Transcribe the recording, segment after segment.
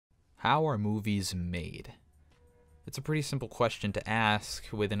How are movies made? It's a pretty simple question to ask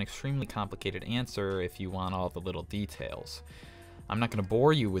with an extremely complicated answer if you want all the little details. I'm not going to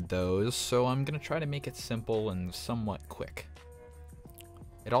bore you with those, so I'm going to try to make it simple and somewhat quick.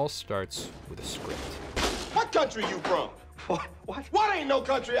 It all starts with a script. What country you from? What ain't no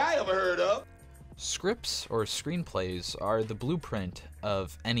country I ever heard of? Scripts or screenplays are the blueprint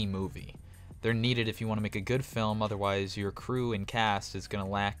of any movie. They're needed if you want to make a good film, otherwise your crew and cast is going to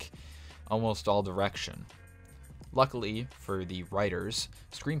lack almost all direction. Luckily for the writers,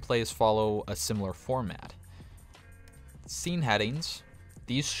 screenplays follow a similar format. Scene headings,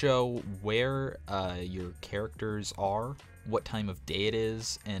 these show where your characters are, what time of day it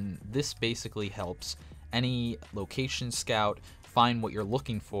is, and this basically helps any location scout find what you're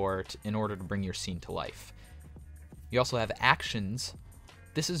looking for in order to bring your scene to life. You also have actions.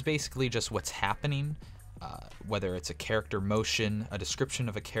 This is basically just what's happening, whether it's a character motion, a description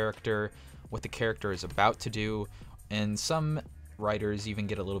of a character, what the character is about to do, and some writers even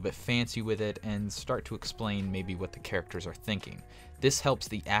get a little bit fancy with it and start to explain maybe what the characters are thinking. This helps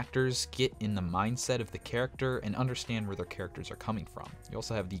the actors get in the mindset of the character and understand where their characters are coming from. You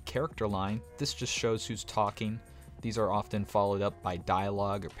also have the character line. This just shows who's talking. These are often followed up by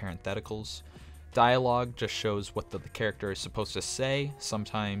dialogue or parentheticals. Dialogue just shows what the character is supposed to say.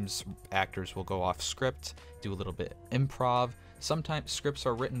 Sometimes actors will go off script, do a little bit improv. Sometimes scripts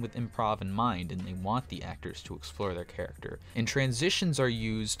are written with improv in mind and they want the actors to explore their character. And transitions are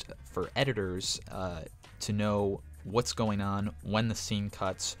used for editors to know what's going on, when the scene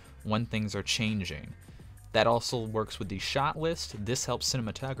cuts, when things are changing. That also works with the shot list. This helps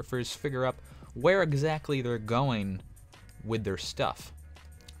cinematographers figure out where exactly they're going with their stuff,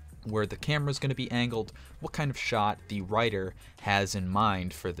 where the camera's going to be angled, what kind of shot the writer has in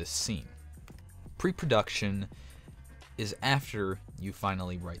mind for this scene. Pre-production is after you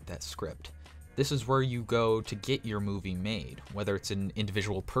finally write that script. This is where you go to get your movie made, whether it's an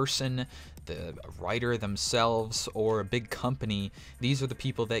individual person, the writer themselves, or a big company. These are the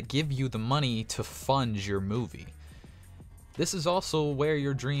people that give you the money to fund your movie. This is also where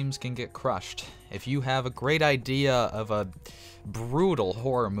your dreams can get crushed. If you have a great idea of a brutal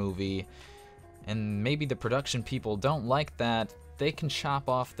horror movie, and maybe the production people don't like that, they can chop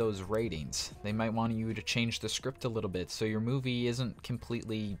off those ratings. They might want you to change the script a little bit so your movie isn't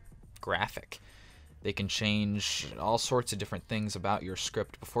completely graphic. They can change all sorts of different things about your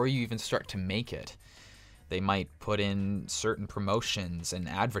script before you even start to make it. They might put in certain promotions and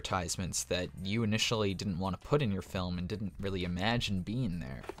advertisements that you initially didn't want to put in your film and didn't really imagine being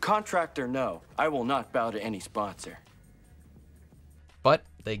there. Contract or no, I will not bow to any sponsor. But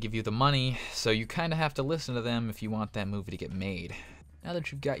they give you the money, so you kind of have to listen to them if you want that movie to get made. Now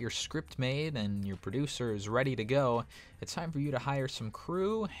that you've got your script made and your producer is ready to go, it's time for you to hire some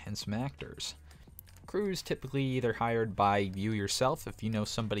crew and some actors. Crew is typically either hired by you yourself if you know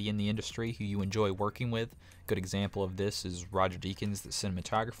somebody in the industry who you enjoy working with. A good example of this is Roger Deakins, the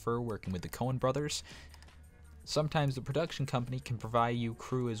cinematographer, working with the Coen brothers. Sometimes the production company can provide you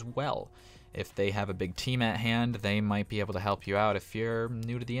crew as well. If they have a big team at hand, they might be able to help you out if you're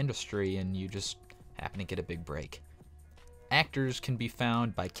new to the industry and you just happen to get a big break. Actors can be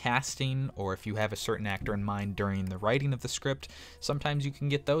found by casting, or if you have a certain actor in mind during the writing of the script, sometimes you can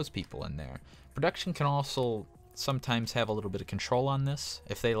get those people in there. Production can also sometimes have a little bit of control on this.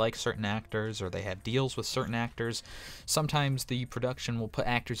 If they like certain actors or they have deals with certain actors, sometimes the production will put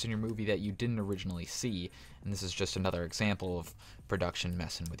actors in your movie that you didn't originally see, and this is just another example of production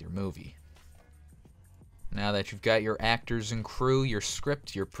messing with your movie. Now that you've got your actors and crew, your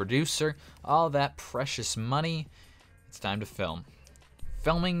script, your producer, all that precious money, it's time to film.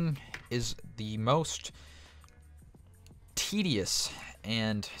 Filming is the most tedious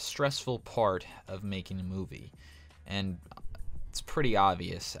and stressful part of making a movie, and it's pretty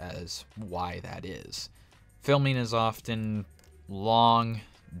obvious as why that is. Filming is often long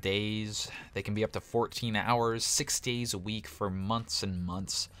days. They can be up to 14 hours, 6 days a week for months and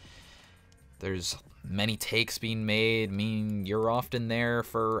months. There's many takes being made, meaning you're often there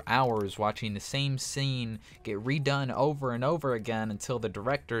for hours watching the same scene get redone over and over again until the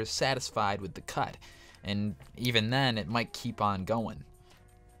director is satisfied with the cut. And even then, it might keep on going.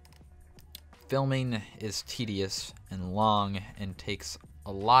 Filming is tedious and long and takes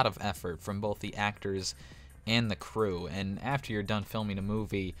a lot of effort from both the actors and the crew. And after you're done filming a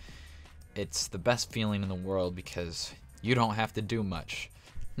movie, it's the best feeling in the world because you don't have to do much.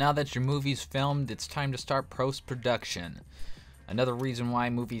 Now that your movie's filmed, it's time to start post-production. Another reason why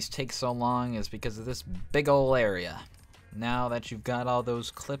movies take so long is because of this big ol' area. Now that you've got all those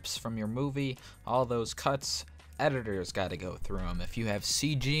clips from your movie, all those cuts, editors got to go through them. If you have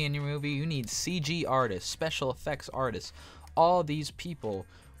CG in your movie, you need CG artists, special effects artists, all these people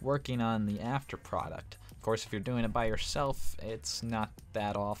working on the after product. Of course, if you're doing it by yourself, it's not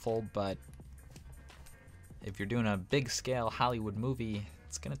that awful, but if you're doing a big scale Hollywood movie,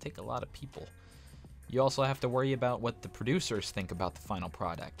 it's going to take a lot of people. You also have to worry about what the producers think about the final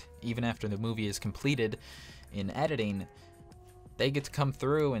product. Even after the movie is completed in editing, they get to come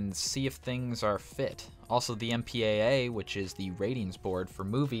through and see if things are fit. Also, the MPAA, which is the ratings board for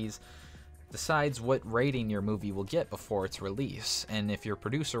movies, decides what rating your movie will get before its release. And if your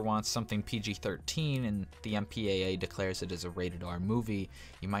producer wants something PG-13 and the MPAA declares it as a rated R movie,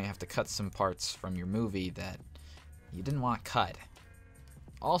 you might have to cut some parts from your movie that you didn't want cut.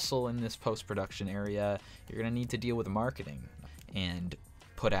 Also, in this post-production area, you're going to need to deal with marketing and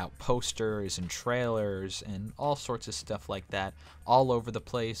put out posters and trailers and all sorts of stuff like that all over the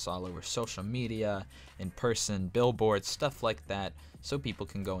place, all over social media, in person, billboards, stuff like that, so people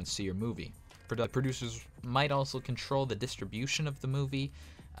can go and see your movie. Producers might also control the distribution of the movie.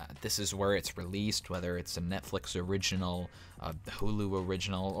 This is where it's released, whether it's a Netflix original, a Hulu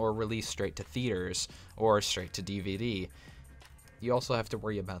original, or released straight to theaters or straight to DVD. You also have to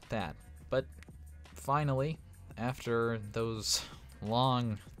worry about that. But finally, after those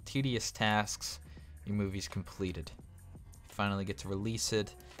long, tedious tasks, your movie's completed. You finally get to release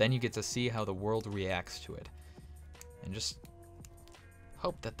it, then you get to see how the world reacts to it. And just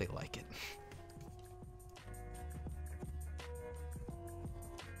hope that they like it.